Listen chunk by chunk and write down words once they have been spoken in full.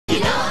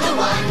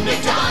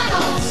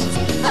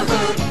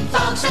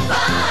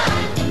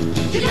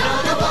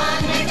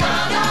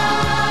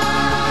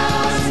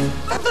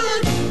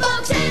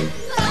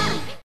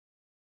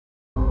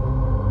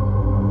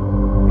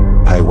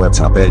What's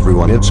up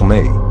everyone, it's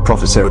me,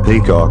 Professor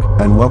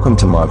Peacock, and welcome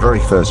to my very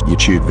first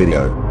YouTube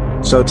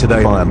video. So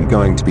today I am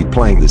going to be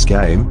playing this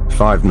game,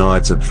 Five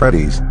Nights at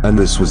Freddy's, and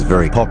this was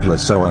very popular,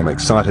 so I'm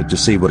excited to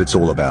see what it's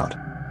all about.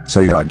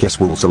 So yeah, I guess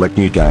we'll select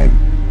new game.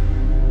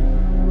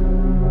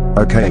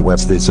 Okay,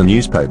 what's this, a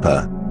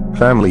newspaper?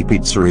 Family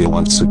pizzeria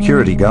wants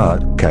security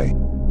guard, okay.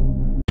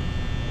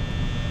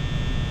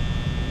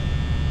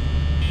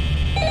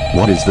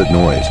 What is that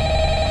noise?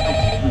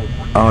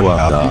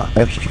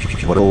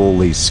 What are all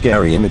these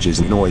scary images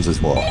and noises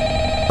for?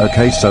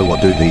 Okay, so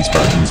what do these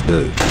buttons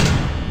do?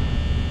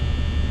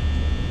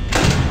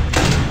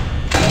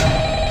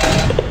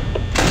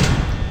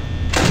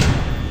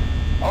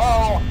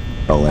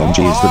 OMG,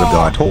 is that a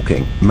guy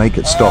talking? Make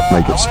it stop,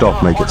 make it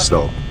stop, make it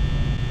stop.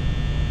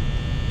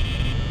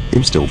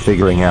 I'm still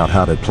figuring out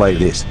how to play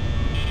this.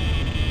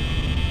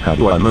 How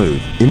do I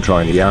move? I'm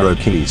trying the arrow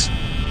keys.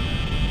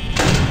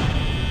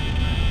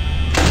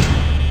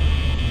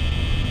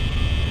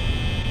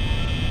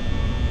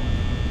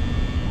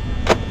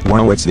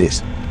 Wow, what's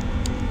this?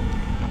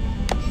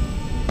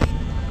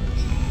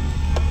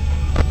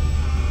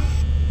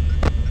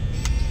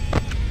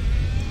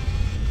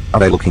 Are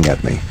they looking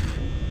at me?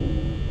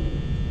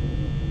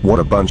 What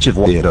a bunch of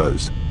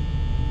weirdos.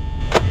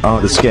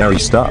 The scary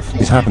stuff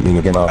is happening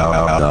again.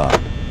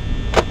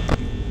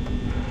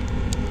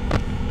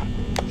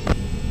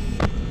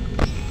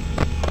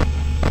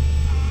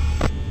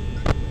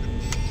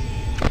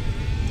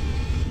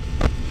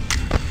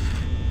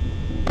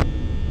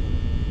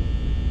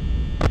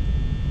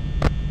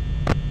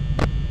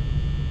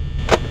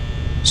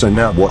 So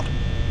now what?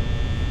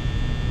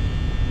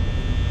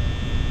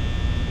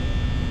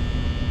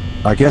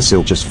 I guess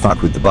he'll just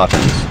fuck with the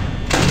buttons.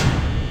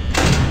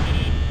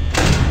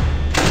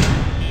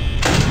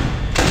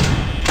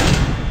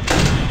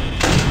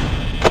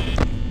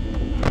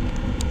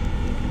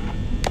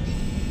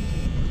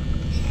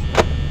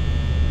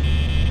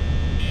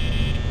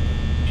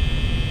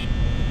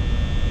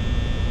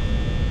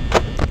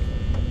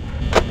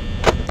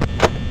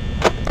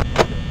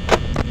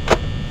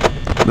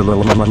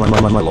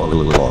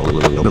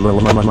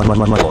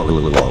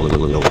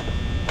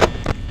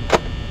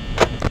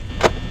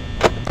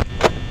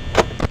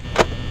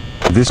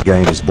 This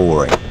game is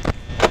boring.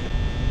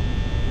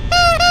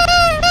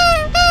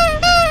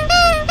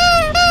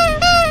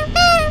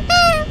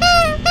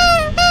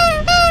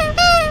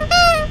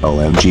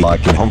 OMG, I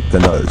can honk the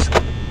nose.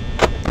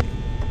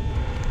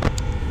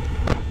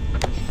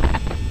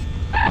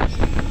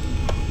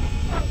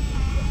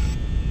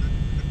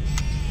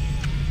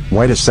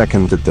 Wait a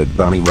second, did that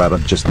bunny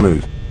rabbit just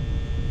move?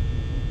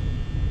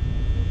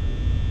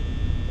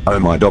 Oh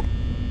my dog.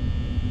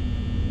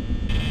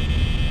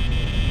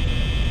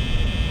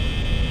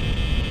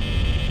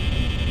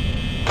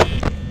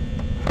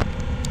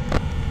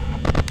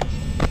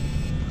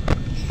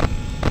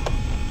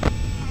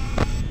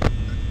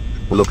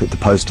 Look at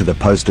the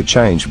poster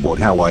changed what,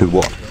 how, why, who,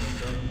 what.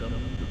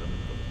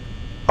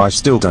 I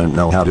still don't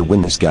know how to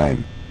win this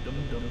game.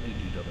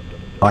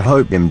 I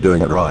hope I'm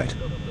doing it right.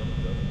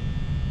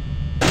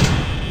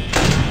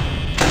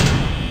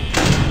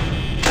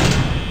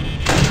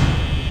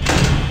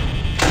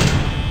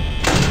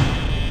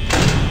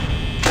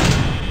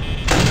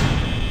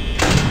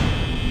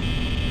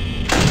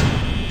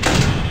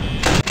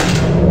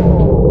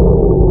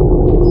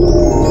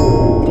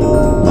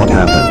 What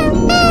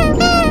happened?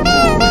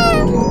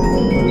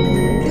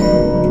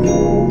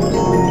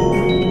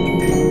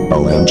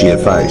 OMG, a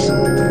face.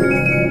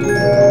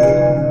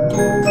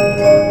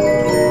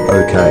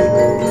 Okay.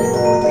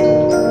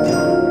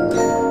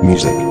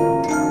 Music.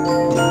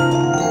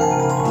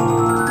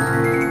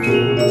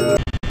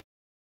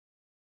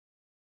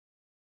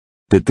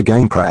 Did the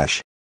game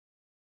crash?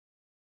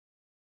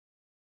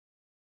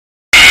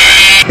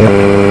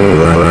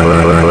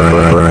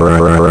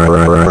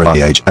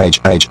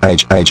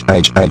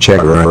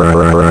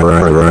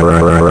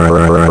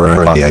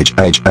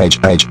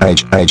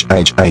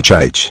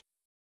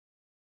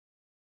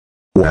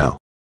 Wow.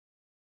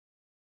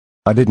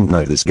 I didn't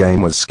know this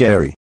game was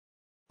scary.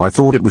 I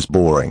thought it was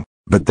boring,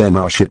 but then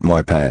I shit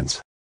my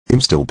pants. I'm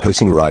still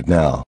pissing right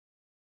now.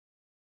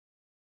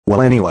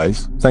 Well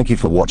anyways, thank you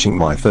for watching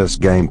my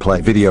first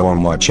gameplay video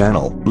on my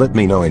channel. Let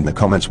me know in the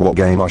comments what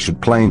game I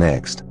should play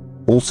next.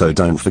 Also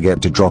don't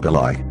forget to drop a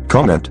like,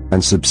 comment,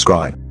 and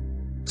subscribe.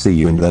 See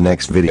you in the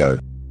next video.